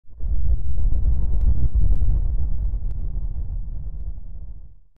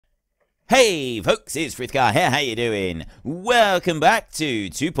Hey folks, it's Frithgar here, how you doing? Welcome back to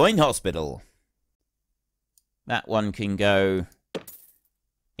 2 Point Hospital. That one can go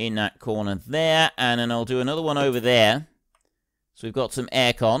in that corner there, and then I'll do another one over there. So we've got some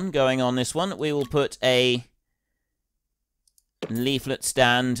aircon going on this one. We will put a leaflet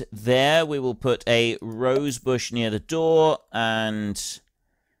stand there. We will put a rose bush near the door, and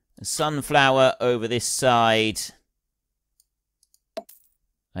a sunflower over this side.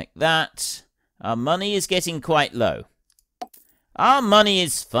 Like that. Our money is getting quite low. Our money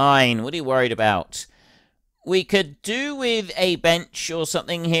is fine. What are you worried about? We could do with a bench or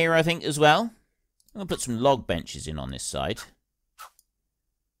something here, I think, as well. I'll put some log benches in on this side.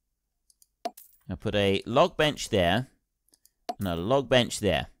 I'll put a log bench there. And a log bench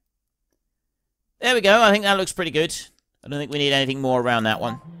there. There we go. I think that looks pretty good. I don't think we need anything more around that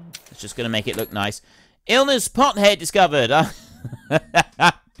one. It's just going to make it look nice. Illness pothead discovered.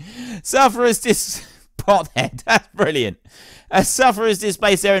 Sufferers pothead. That's brilliant. Sufferers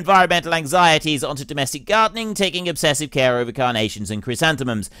displace their environmental anxieties onto domestic gardening, taking obsessive care over carnations and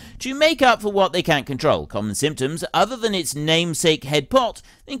chrysanthemums to make up for what they can't control. Common symptoms, other than its namesake head pot,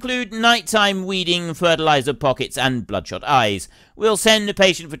 include nighttime weeding, fertilizer pockets, and bloodshot eyes. We'll send the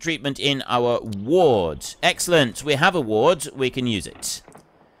patient for treatment in our ward. Excellent. We have a ward. We can use it.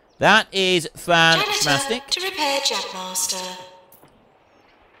 That is fantastic. Janitor to repair Jabmaster.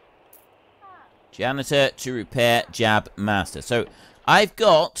 Janitor to repair Jab Master. So I've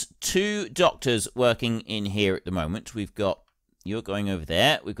got 2 doctors working in here at the moment. We've got, you're going over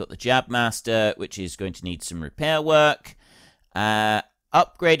there. We've got the Jab Master, which is going to need some repair work.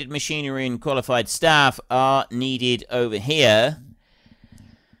 Upgraded machinery and qualified staff are needed over here.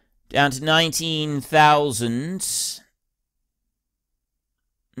 Down to 19,000.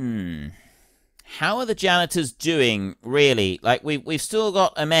 How are the janitors doing, really? Like, we've still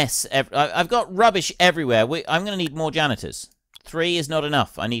got a mess. I've got rubbish everywhere. I'm going to need more janitors. 3 is not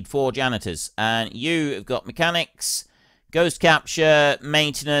enough. I need 4 janitors. And you have got mechanics, ghost capture,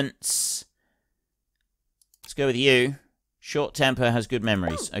 maintenance. Let's go with you. Short temper, has good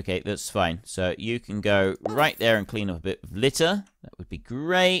memories. Okay, that's fine. So you can go right there and clean up a bit of litter. That would be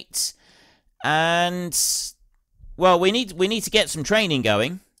great. And, well, we need to get some training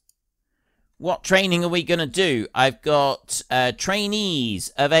going. What training are we going to do? I've got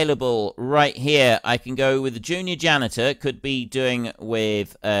trainees available right here. I can go with the junior janitor, could be doing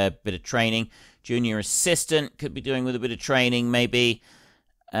with a bit of training. Junior assistant could be doing with a bit of training, maybe.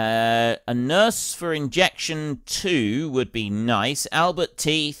 A nurse for injection 2 would be nice. Albert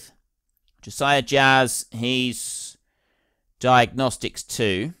Teeth. Josiah Jazz, he's diagnostics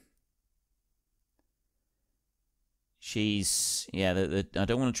 2. She's, yeah, I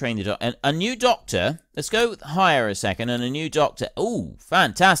don't want to train the doctor. A new doctor, let's go hire a second, and a new doctor. Ooh,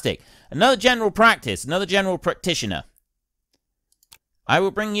 fantastic. Another general practice, another general practitioner. I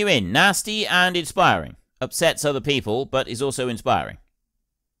will bring you in. Nasty and inspiring. Upsets other people, but is also inspiring.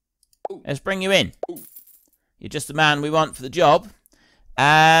 Let's bring you in. You're just the man we want for the job.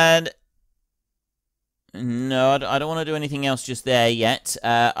 And no, I don't want to do anything else just there yet.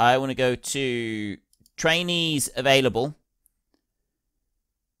 I want to go to trainees available.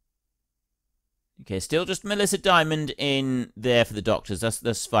 Okay, still just Melissa Diamond in there for the doctors.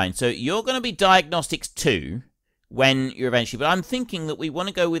 That's fine. So you're going to be diagnostics 2 when you're eventually. But I'm thinking that we want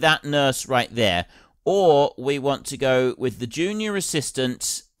to go with that nurse right there. Or we want to go with the junior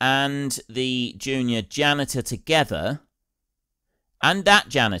assistant and the junior janitor together. And that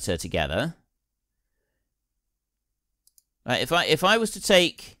janitor together. Right, if I was to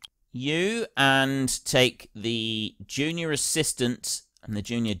take you and take the junior assistant and the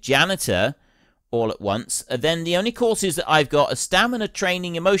junior janitor all at once, then the only courses that I've got are stamina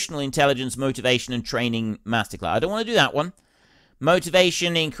training, emotional intelligence, motivation, and training masterclass. I don't want to do that one.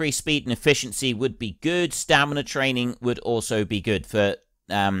 Motivation, increased speed and efficiency would be good. Stamina training would also be good for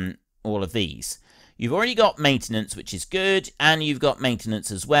all of these. You've already got maintenance, which is good, and you've got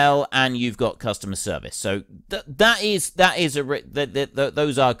maintenance as well, and you've got customer service. So those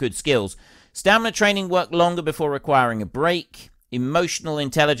are good skills. Stamina training, work longer before requiring a break. Emotional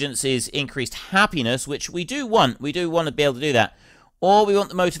intelligence is increased happiness, which we do want. We do want to be able to do that. Or we want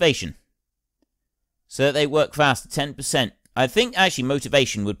the motivation, so that they work faster, 10%. I think actually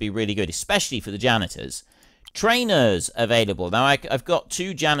motivation would be really good, especially for the janitors. Trainers available. Now, I've got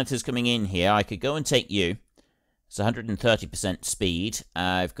 2 janitors coming in here. I could go and take you. It's 130% speed.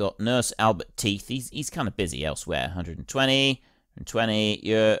 I've got Nurse Albert Teeth. He's kind of busy elsewhere. 120, 120,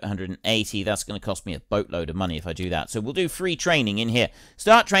 you're 180. That's going to cost me a boatload of money if I do that. So we'll do free training in here.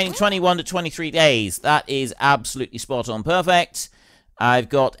 Start training 21 to 23 days. That is absolutely spot on perfect. I've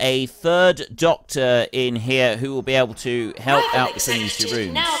got a third doctor in here who will be able to help out between these two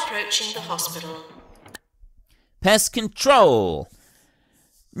rooms. Now approaching the hospital. Pest control.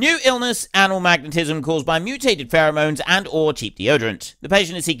 New illness, animal magnetism caused by mutated pheromones and or cheap deodorant. The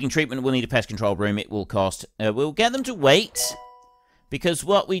patient is seeking treatment and will need a pest control room. It will cost... we'll get them to wait, because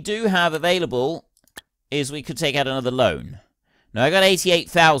what we do have available is we could take out another loan. Now, I got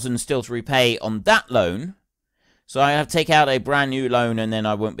 88,000 still to repay on that loan, so I have to take out a brand new loan, and then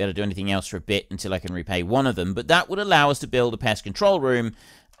I won't be able to do anything else for a bit until I can repay one of them. But that would allow us to build a pest control room.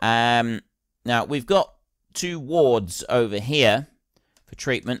 Now, we've got 2 wards over here for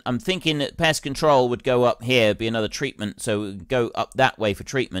treatment. I'm thinking that pest control would go up here, be another treatment, so we'll go up that way for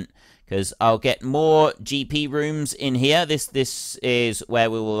treatment, because I'll get more GP rooms in here. This is where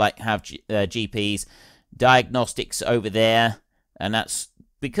we will have GPs, diagnostics over there, and that's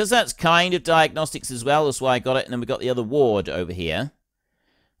because that's kind of diagnostics as well. That's why I got it. And then we got the other ward over here.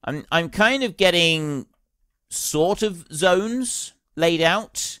 I'm kind of getting sort of zones laid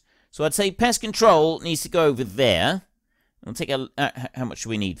out. So I'd say pest control needs to go over there. We'll take a... how much do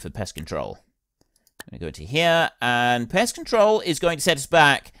we need for pest control? I'm going to go to here. And pest control is going to set us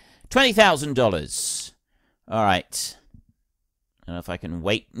back $20,000. All right. I don't know if I can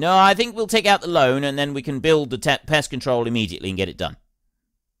wait. No, I think we'll take out the loan, and then we can build the pest control immediately and get it done.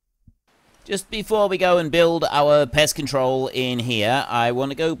 Just before we go and build our pest control in here, I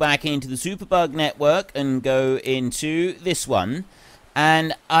want to go back into the Superbug network and go into this one.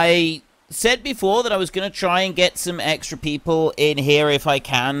 And I said before that I was going to try and get some extra people in here if I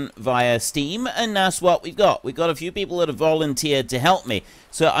can via Steam, and that's what we've got. We've got a few people that have volunteered to help me.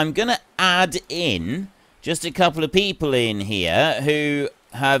 So I'm going to add in just a couple of people in here who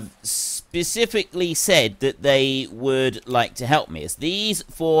have specifically said that they would like to help me. It's these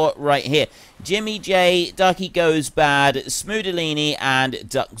 4 right here. Jimmy J, Ducky Goes Bad, Smoodalini, and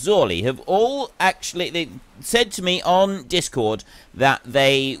Duck Zorley have all they said to me on Discord that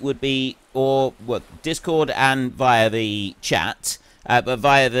they would be, or well, Discord and via the chat, but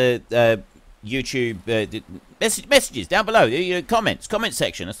via the YouTube messages down below, comment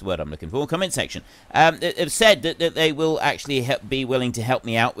section, that's the word I'm looking for, comment section, have said that they will actually be willing to help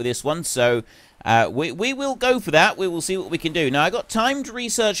me out with this one, so we will go for that. We will see what we can do. Now, I got timed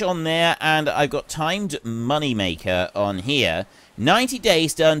research on there, and I've got timed moneymaker on here. 90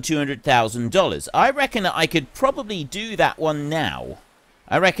 days done, $200,000. I reckon that I could probably do that one now.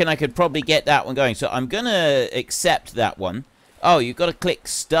 I reckon I could probably get that one going, so I'm going to accept that one. Oh, you've got to click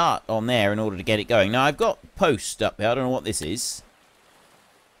start on there in order to get it going. Now, I've got post up here. I don't know what this is.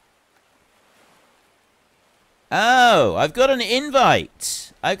 Oh, I've got an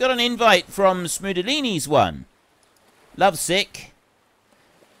invite. I've got an invite from Smoodalini's one. Lovesick.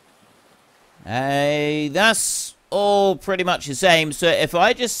 That's all pretty much the same. So if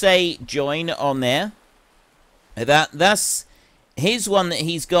I just say join on there, that's his one that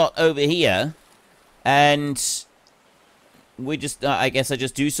he's got over here. And we just, I guess I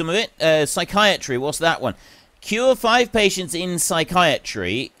just do some of it. Psychiatry, what's that one? Cure 5 patients in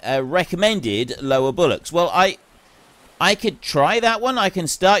psychiatry, recommended lower bullocks. Well, I could try that one. I can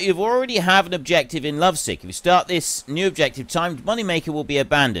start. You've already have an objective in Lovesick. If you start this new objective, timed moneymaker will be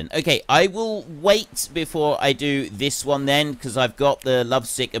abandoned. Okay, I will wait before I do this one then, because I've got the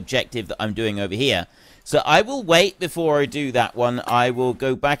Lovesick objective that I'm doing over here. So I will wait before I do that one. I will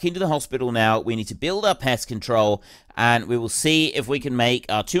go back into the hospital now. We need to build up pest control, and we will see if we can make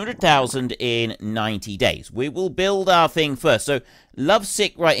our 200,000 in 90 days. We will build our thing first. So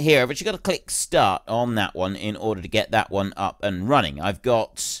Lovesick right here. I've actually got to click start on that one in order to get that one up and running. I've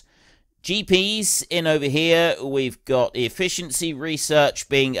got GPs in over here. We've got efficiency research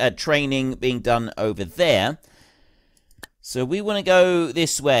being training being done over there. So we want to go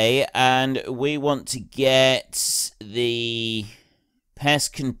this way, and we want to get the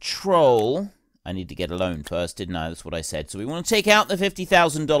pest control. I need to get a loan first, didn't I? That's what I said. So we want to take out the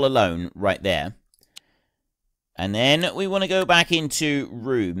 $50,000 loan right there. And then we want to go back into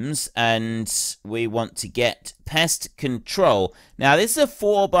rooms, and we want to get pest control. Now, this is a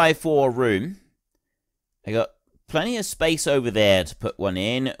 4x4 room. I got plenty of space over there to put one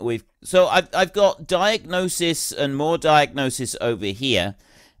in. So I've got diagnosis and more diagnosis over here,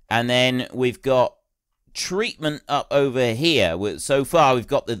 and then we've got treatment up over here. So far we've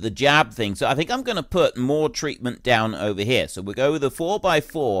got the jab thing, so I think I'm going to put more treatment down over here. So we'll go with the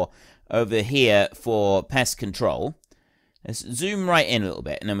 4x4 over here for pest control. Let's zoom right in a little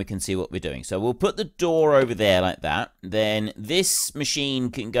bit, and then we can see what we're doing. So we'll put the door over there like that. Then this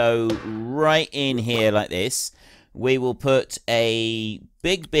machine can go right in here like this. We will put a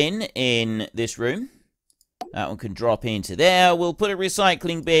big bin in this room. That one can drop into there. We'll put a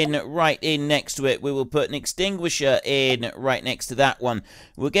recycling bin right in next to it. We will put an extinguisher in right next to that one.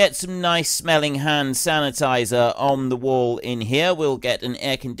 We'll get some nice smelling hand sanitizer on the wall in here. We'll get an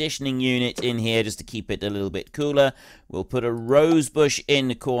air conditioning unit in here just to keep it a little bit cooler. We'll put a rose bush in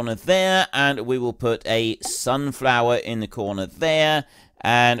the corner there, and we will put a sunflower in the corner there,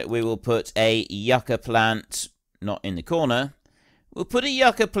 and we will put a yucca plant, not in the corner. We'll put a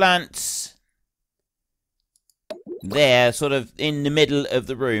yucca plant there, sort of in the middle of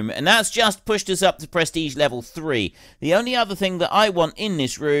the room, and that's just pushed us up to prestige level 3. The only other thing that I want in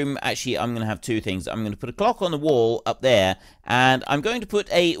this room, actually I'm going to have two things. I'm going to put a clock on the wall up there, and I'm going to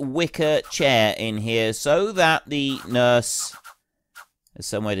put a wicker chair in here so that the nurse has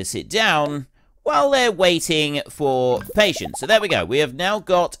somewhere to sit down while they're waiting for patients. So there we go. We have now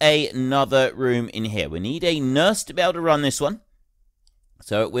got another room in here. We need a nurse to be able to run this one,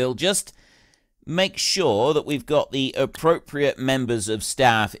 so we'll just make sure that we've got the appropriate members of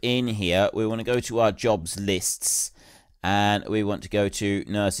staff in here. We want to go to our jobs lists, and we want to go to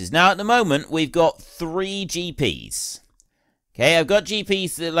nurses. Now, at the moment, we've got 3 GPs. Okay, I've got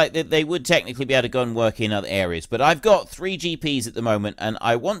GPs that, they would technically be able to go and work in other areas, but I've got 3 GPs at the moment, and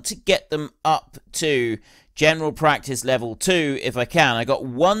I want to get them up to general practice level 2 if I can. I got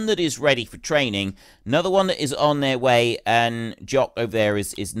one that is ready for training, another one that is on their way, and Jock over there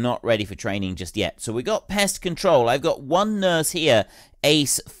is not ready for training just yet. So we got pest control. I've got one nurse here,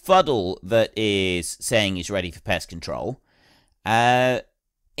 Ace Fuddle, that is saying he's ready for pest control.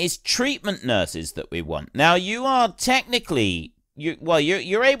 It's treatment nurses that we want. Now, you are technically,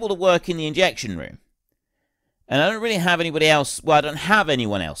 you're able to work in the injection room. And I don't really have anybody else, well, I don't have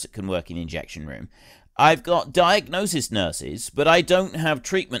anyone else that can work in the injection room. I've got diagnosis nurses, but I don't have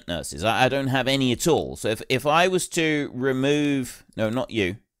treatment nurses. I don't have any at all. So if I was to remove, no, not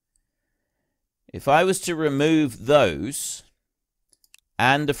you. If I was to remove those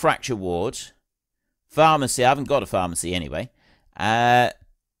and the fracture ward, pharmacy, I haven't got a pharmacy anyway,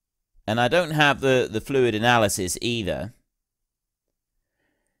 and I don't have the fluid analysis either.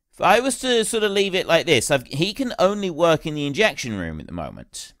 If I was to sort of leave it like this, he can only work in the injection room at the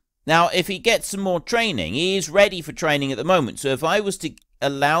moment. Now, if he gets some more training, he is ready for training at the moment. So if I was to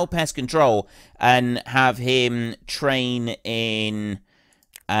allow pest control and have him train in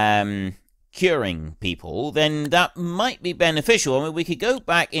curing people, then that might be beneficial. I mean, we could go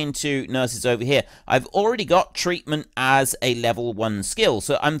back into nurses over here. I've already got treatment as a level 1 skill,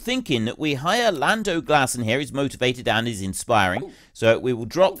 so I'm thinking that we hire Lando Glasson here. He's motivated and is inspiring, so we will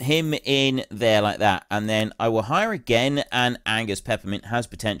drop him in there like that, and then I will hire again, and Angus Peppermint has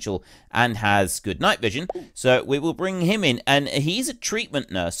potential and has good night vision, so we will bring him in, and he's a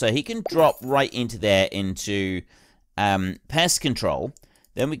treatment nurse, so he can drop right into there into pest control.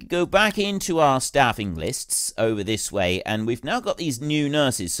 Then we can go back into our staffing lists over this way, and we've now got these new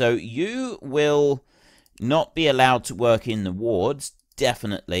nurses. So you will not be allowed to work in the wards,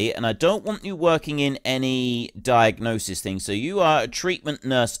 definitely, and I don't want you working in any diagnosis things. So you are a treatment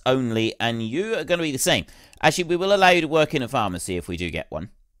nurse only, and you are going to be the same. Actually, we will allow you to work in a pharmacy if we do get one.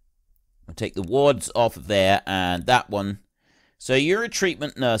 I'll take the wards off of there, and that one. So you're a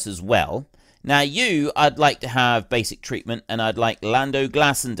treatment nurse as well. Now you, I'd like to have basic treatment, and I'd like Lando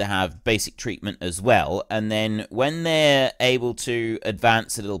Glasson to have basic treatment as well. And then when they're able to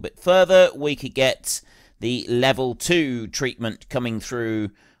advance a little bit further, we could get the level 2 treatment coming through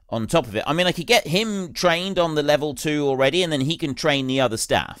on top of it. I mean, I could get him trained on the level 2 already, and then he can train the other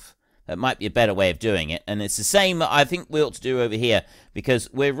staff. That might be a better way of doing it. And it's the same I think we ought to do over here,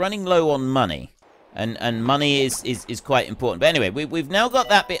 because we're running low on money. And money is quite important. But anyway, we've now got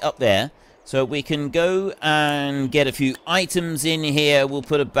that bit up there. So we can go and get a few items in here. We'll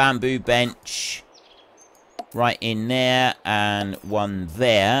put a bamboo bench right in there and one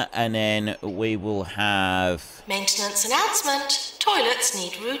there. And then we will have... Maintenance announcement. Toilets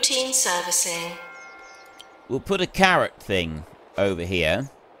need routine servicing. We'll put a carrot thing over here.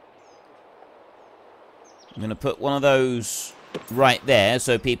 I'm going to put one of those right there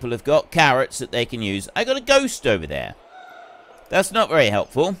so people have got carrots that they can use. I got a ghost over there. That's not very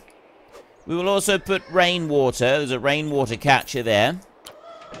helpful. We will also put rainwater. There's a rainwater catcher there.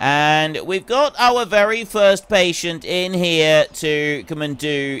 And we've got our very first patient in here to come and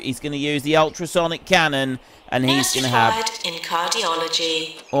do... He's going to use the ultrasonic cannon. And he's going to have... in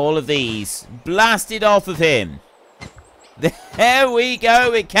cardiology. All of these blasted off of him. There we go.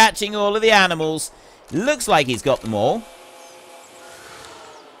 We're catching all of the animals. Looks like he's got them all.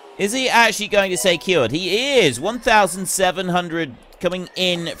 Is he actually going to say cured? He is. 1,700... coming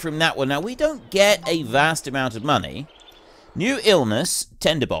in from that one. Now, we don't get a vast amount of money. New illness,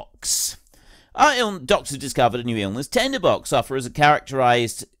 tinderbox. Our doctors discovered a new illness. Tinderbox sufferers are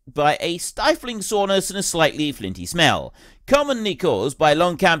characterized by a stifling soreness and a slightly flinty smell, commonly caused by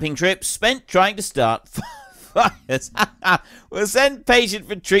long camping trips spent trying to start fires. We'll send patient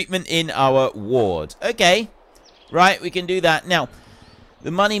for treatment in our ward. Okay, right, we can do that. Now,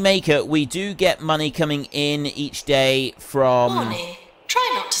 the money maker, we do get money coming in each day from... Warning,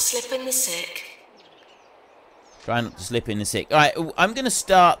 try not to slip in the sick. Try not to slip in the sick. All right, I'm going to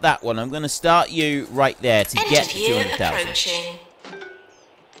start that one. I'm going to start you right there to get to 200,000.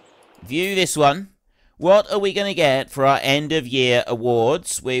 View this one. What are we going to get for our end of year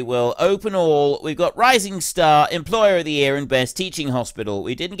awards? We will open all. We've got Rising Star, Employer of the Year, and Best Teaching Hospital.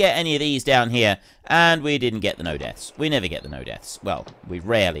 We didn't get any of these down here, and we didn't get the no deaths. We never get the no deaths. Well, we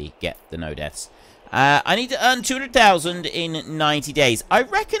rarely get the no deaths. I need to earn 200,000 in 90 days. I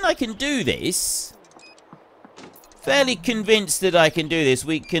reckon I can do this. Fairly convinced that I can do this.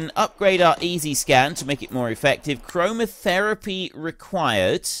 We can upgrade our easy scan to make it more effective. Chromotherapy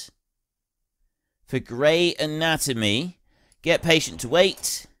required for grey anatomy. Get patient to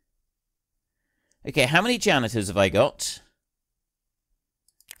wait. Okay, how many janitors have I got?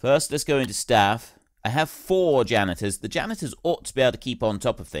 First, let's go into staff. I have 4 janitors. The janitors ought to be able to keep on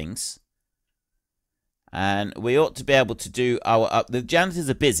top of things. And we ought to be able to do our... the janitors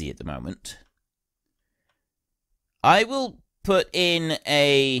are busy at the moment. I will put in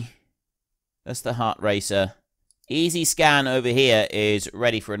a... That's the heart racer. Easy scan over here is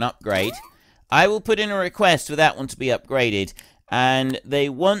ready for an upgrade. I will put in a request for that one to be upgraded. And they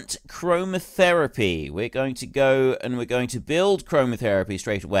want chromotherapy. We're going to go and we're going to build chromotherapy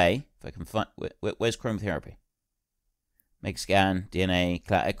straight away. If I can find... Where's chromotherapy? Make scan, DNA,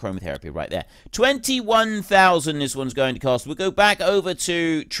 chromotherapy right there. 21,000 this one's going to cost. We'll go back over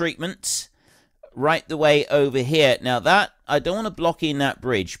to treatment. Right the way over here. Now that, I don't want to block in that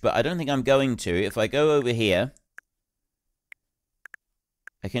bridge, but I don't think I'm going to. If I go over here,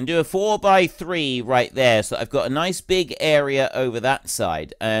 I can do a 4x3 right there. So I've got a nice big area over that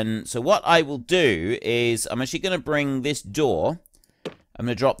side. And so what I will do is, I'm actually going to bring this door. I'm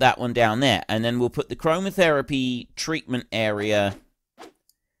going to drop that one down there. And then we'll put the chromotherapy treatment area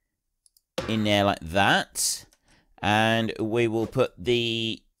in there like that. And we will put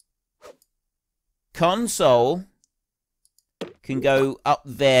the... console can go up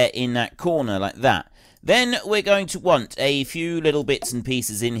there in that corner like that. Then we're going to want a few little bits and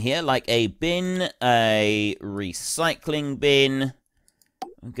pieces in here, like a bin, a recycling bin.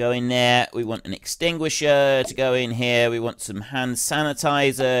 Go in there. We want an extinguisher to go in here. We want some hand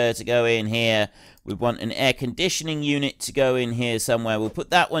sanitizer to go in here. We want an air conditioning unit to go in here somewhere. We'll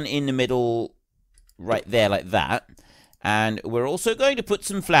put that one in the middle right there like that. And we're also going to put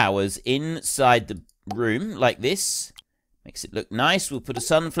some flowers inside the room, like this. Makes it look nice. We'll put a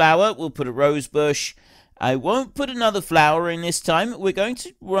sunflower. We'll put a rose bush. I won't put another flower in this time. We're going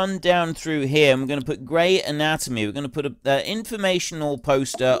to run down through here. And we're going to put grey anatomy. We're going to put an informational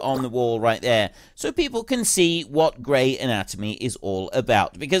poster on the wall right there. So people can see what grey anatomy is all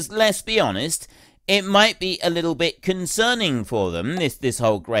about. Because, let's be honest, it might be a little bit concerning for them, this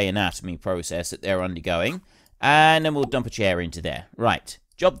whole grey anatomy process that they're undergoing. And then we'll dump a chair into there. Right.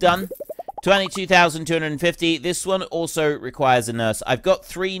 Job done. 22,250. This one also requires a nurse. I've got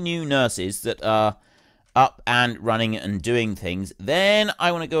 3 new nurses that are up and running and doing things. Then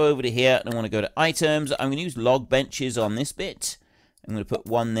I want to go over to here and I want to go to items. I'm going to use log benches on this bit. I'm going to put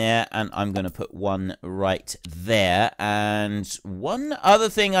one there and I'm going to put one right there. And one other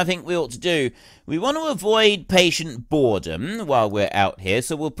thing I think we ought to do, we want to avoid patient boredom while we're out here.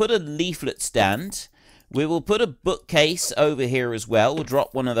 So we'll put a leaflet stand. We will put a bookcase over here as well. We'll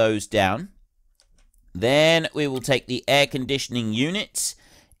drop one of those down. Then we will take the air conditioning unit.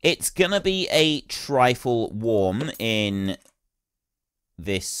 It's going to be a trifle warm in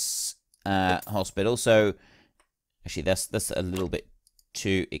this hospital. So, actually, that's a little bit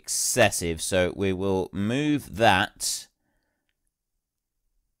too excessive. So we will move that.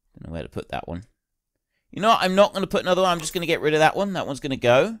 Don't know where to put that one. You know what? I'm not going to put another one. I'm just going to get rid of that one. That one's going to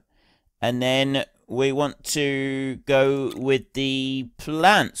go. And then we want to go with the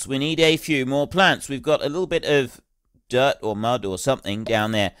plants. We need a few more plants. We've got a little bit of dirt or mud or something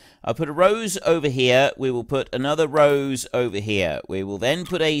down there. I'll put a rose over here. We will put another rose over here. We will then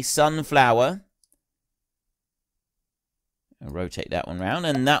put a sunflower. I'll rotate that one round.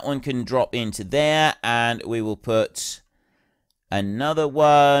 And that one can drop into there. And we will put another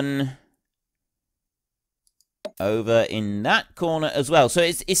one over in that corner as well. So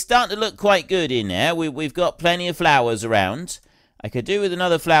it's starting to look quite good in there. We've got plenty of flowers around. I could do with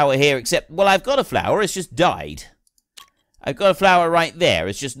another flower here, except, well, I've got a flower. It's just died. I've got a flower right there.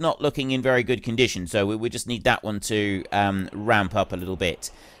 It's just not looking in very good condition, so we just need that one to ramp up a little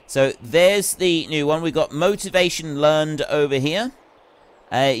bit. So there's the new one. We've got motivation learned over here.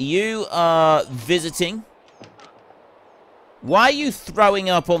 You are visiting. Why are you throwing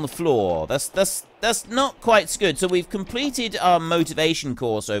up on the floor? That's not quite good. So we've completed our motivation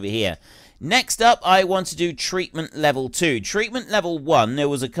course over here. Next up, I want to do treatment level 2. Treatment level 1, there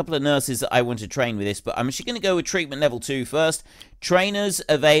was a couple of nurses that I want to train with this, but I'm actually going to go with treatment level 2 first. Trainers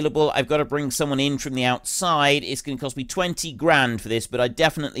available. I've got to bring someone in from the outside. It's going to cost me 20 grand for this, but I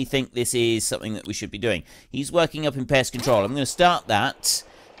definitely think this is something that we should be doing. He's working up in pest control. I'm going to start that.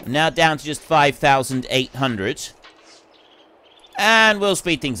 I'm now down to just 5,800. And we'll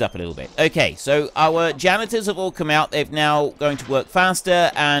speed things up a little bit. Okay, so our janitors have all come out. They're now going to work faster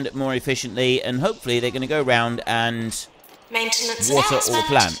and more efficiently, and hopefully they're going to go around and water all the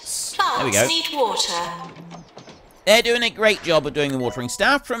plants. There we go. Need water. They're doing a great job of doing the watering.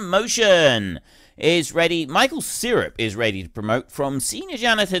 Staff promotion is ready. Michael Syrup is ready to promote from senior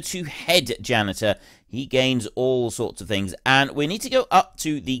janitor to head janitor. He gains all sorts of things. And we need to go up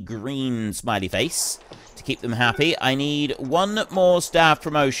to the green smiley face to keep them happy. I need one more staff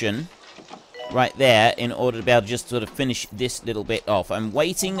promotion right there in order to be able to just sort of finish this little bit off. I'm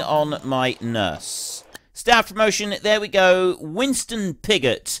waiting on my nurse. Staff promotion, there we go. Winston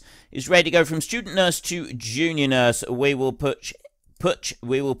Piggott is ready to go from student nurse to junior nurse. We will push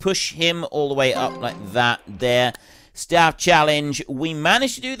him all the way up like that there. Staff challenge, we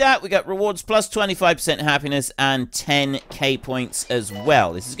managed to do that. We got rewards plus 25% happiness and 10k points as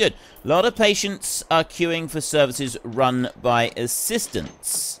well. This is good. A lot of patients are queuing for services run by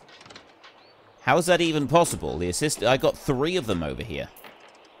assistants. How is that even possible? I got 3 of them over here.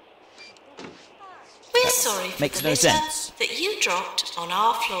 We're sorry for makes the no litter sense. that you dropped on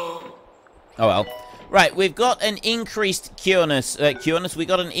our floor. Oh well. Right, we've got an increased cureness. We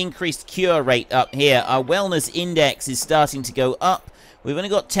got an increased cure rate up here. Our wellness index is starting to go up. We've only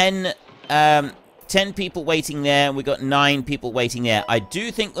got 10 people waiting there, and we've got 9 people waiting there. I do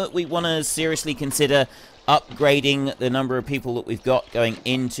think that we want to seriously consider upgrading the number of people that we've got going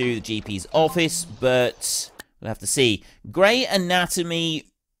into the GP's office, but we'll have to see. Grey Anatomy...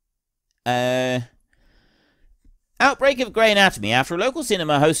 Outbreak of Grey Anatomy after a local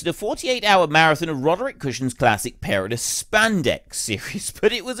cinema hosted a 48-hour marathon of Roderick Cushion's classic Perilous Spandex series,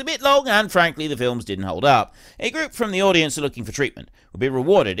 but it was a bit long and frankly the films didn't hold up. A group from the audience are looking for treatment. We'll be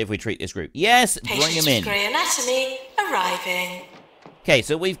rewarded if we treat this group. Yes, bring them in. Patients with Grey Anatomy arriving. Okay,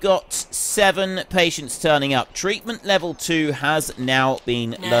 so we've got 7 patients turning up. Treatment level 2 has now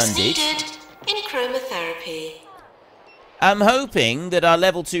been Nurse learned. needed in chromotherapy. I'm hoping that our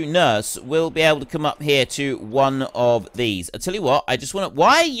level 2 nurse will be able to come up here to one of these. I tell you what, I just want to...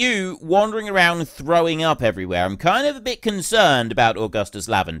 Why are you wandering around throwing up everywhere? I'm kind of a bit concerned about Augustus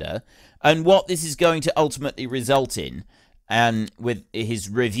Lavender and what this is going to ultimately result in, and with his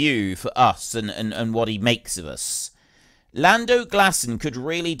review for us and what he makes of us. Lando Glasson could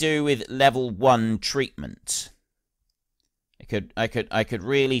really do with level 1 treatment. I could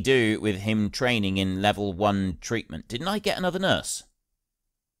really do with him training in level 1 treatment. Didn't I get another nurse?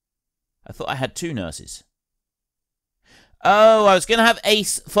 I thought I had 2 nurses. Oh, I was going to have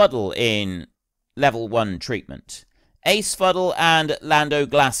Ace Fuddle in level 1 treatment. Ace Fuddle and Lando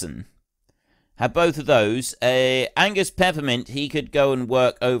Glasson. Have both of those. Angus Peppermint, he could go and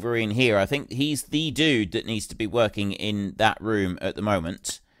work over in here. I think he's the dude that needs to be working in that room at the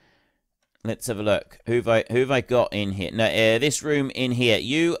moment. Let's have a look. Who have I got in here? No, this room in here.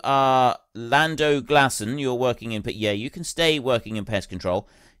 You are Lando Glasson. You're working in... Yeah, you can stay working in pest control.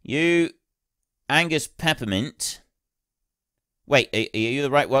 You, Angus Peppermint. Wait, are you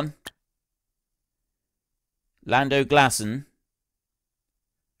the right one? Lando Glasson.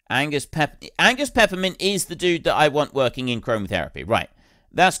 Angus Peppermint is the dude that I want working in chromotherapy. Right.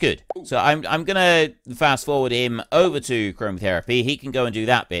 That's good. So I'm going to fast forward him over to chromotherapy. He can go and do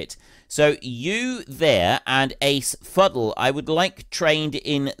that bit. So you there and Ace Fuddle, I would like trained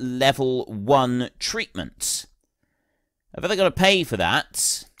in level 1 treatment. I've either got to pay for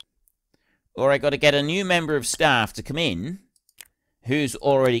that, or I got to get a new member of staff to come in who's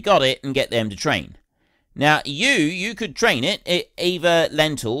already got it and get them to train. Now, you could train it. Eva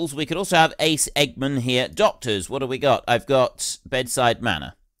Lentils. We could also have Ace Eggman here. Doctors, what have we got? I've got Bedside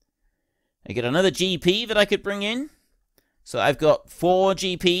Manner. I get another GP that I could bring in. So I've got 4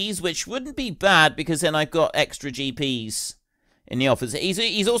 GPs, which wouldn't be bad because then I've got extra GPs in the office.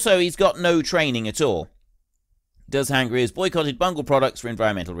 He's got no training at all. Does hangry has boycotted bungle products for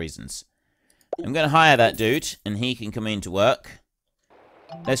environmental reasons. I'm going to hire that dude, and he can come in to work.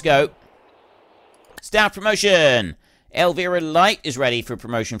 Let's go. Staff promotion. Elvira Light is ready for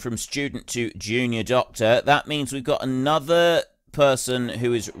promotion from student to junior doctor. That means we've got another person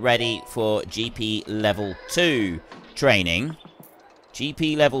who is ready for GP level 2 training.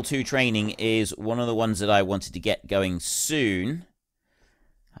 GP level 2 training is one of the ones that I wanted to get going soon.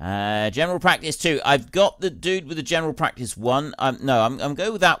 General practice 2. I've got the dude with the general practice 1. No, I'm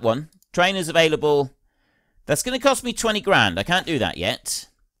going with that one. Trainers available. That's going to cost me 20 grand. I can't do that yet.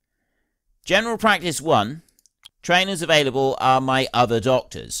 General practice 1. Trainers available are my other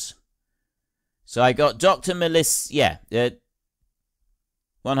doctors. So I got Dr. Melissa, 100%,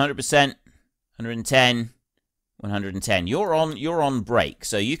 110, 110. You're on break,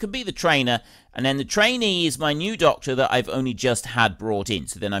 so you can be the trainer, and then the trainee is my new doctor that I've only just had brought in.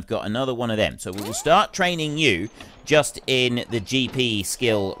 So then I've got another one of them. So we will start training you just in the GP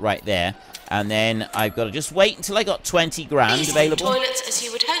skill right there, and then I've got to just wait until I got 20 grand available. Toilets as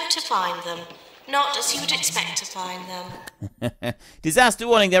you would hope to find them. Not as you would expect to find them. Disaster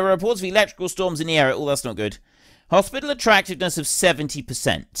warning. There are reports of electrical storms in the area. Oh, that's not good. Hospital attractiveness of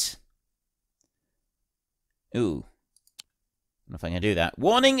 70%. Ooh. I don't know if I can do that.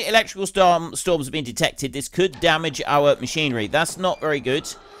 Warning, electrical storms have been detected. This could damage our machinery. That's not very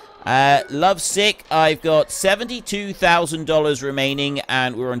good. Lovesick, I've got $72,000 remaining,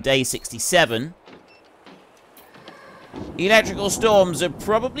 and we're on day 67. Electrical storms are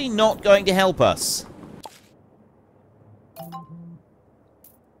probably not going to help us.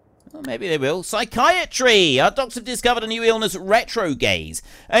 Well, maybe they will. Psychiatry! Our doctors have discovered a new illness, retrogaze.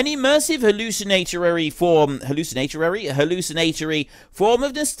 An immersive hallucinatory form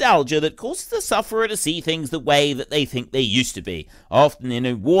of nostalgia that causes the sufferer to see things the way that they think they used to be, often in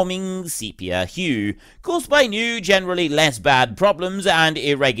a warming sepia hue, caused by new, generally less bad problems and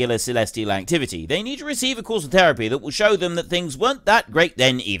irregular celestial activity. They need to receive a course of therapy that will show them that things weren't that great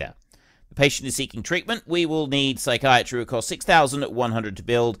then either. The patient is seeking treatment. We will need psychiatry. It costs $6,100 to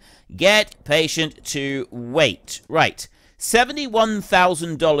build. Get patient to wait. Right.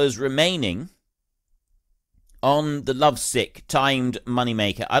 $71,000 remaining on the lovesick timed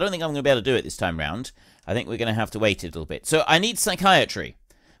moneymaker. I don't think I'm going to be able to do it this time round. I think we're going to have to wait a little bit. So I need psychiatry,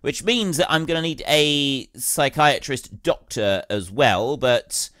 which means that I'm going to need a psychiatrist doctor as well,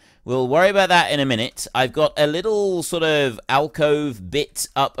 but we'll worry about that in a minute. I've got a little sort of alcove bit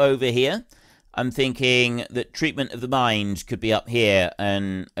up over here. I'm thinking that treatment of the mind could be up here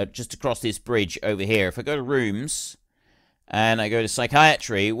and just across this bridge over here. If I go to rooms and I go to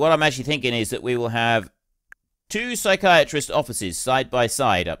psychiatry, what I'm actually thinking is that we will have 2 psychiatrist offices side by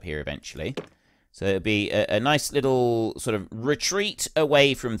side up here eventually. So it'll be a nice little sort of retreat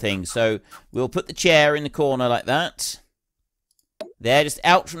away from things. So we'll put the chair in the corner like that. There, just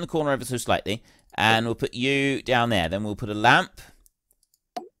out from the corner ever so slightly. And we'll put you down there. Then we'll put a lamp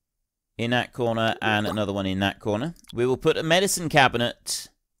in that corner and another one in that corner. We will put a medicine cabinet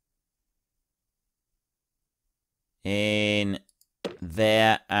in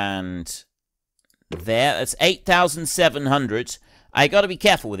there and there. That's 8,700. I got to be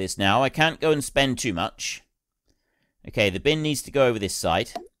careful with this now. I can't go and spend too much. Okay, the bin needs to go over this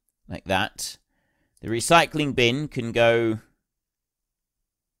side, like that. The recycling bin can go...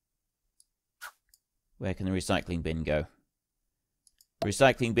 Where can the recycling bin go? The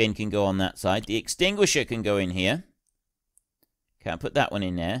recycling bin can go on that side. The extinguisher can go in here. Can't put that one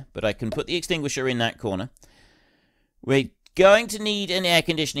in there, but I can put the extinguisher in that corner. We're going to need an air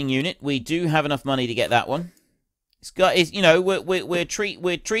conditioning unit. We do have enough money to get that one. You know, we're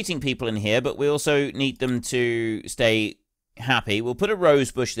treating people in here, but we also need them to stay happy. We'll put a rose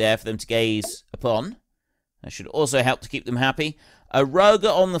bush there for them to gaze upon. That should also help to keep them happy. A rug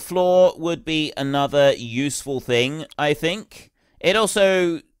on the floor would be another useful thing, I think. It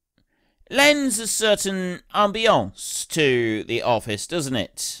also lends a certain ambiance to the office, doesn't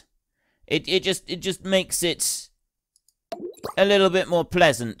it? It just makes it a little bit more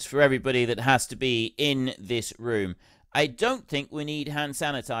pleasant for everybody that has to be in this room. I don't think we need hand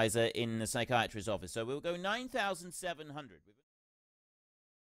sanitizer in the psychiatrist's office, so we'll go 9,700.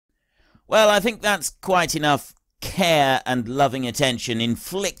 Well, I think that's quite enough care and loving attention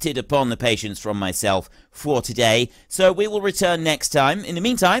inflicted upon the patients from myself for today. So we will return next time. In the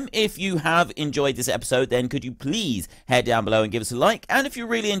meantime, if you have enjoyed this episode, then could you please head down below and give us a like? And if you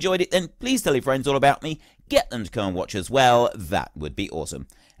really enjoyed it, then please tell your friends all about me. Get them to come and watch as well. That would be awesome.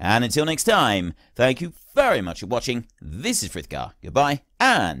 And until next time, thank you very much for watching. This is Frithgar. Goodbye,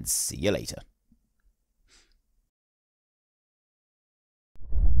 and see you later.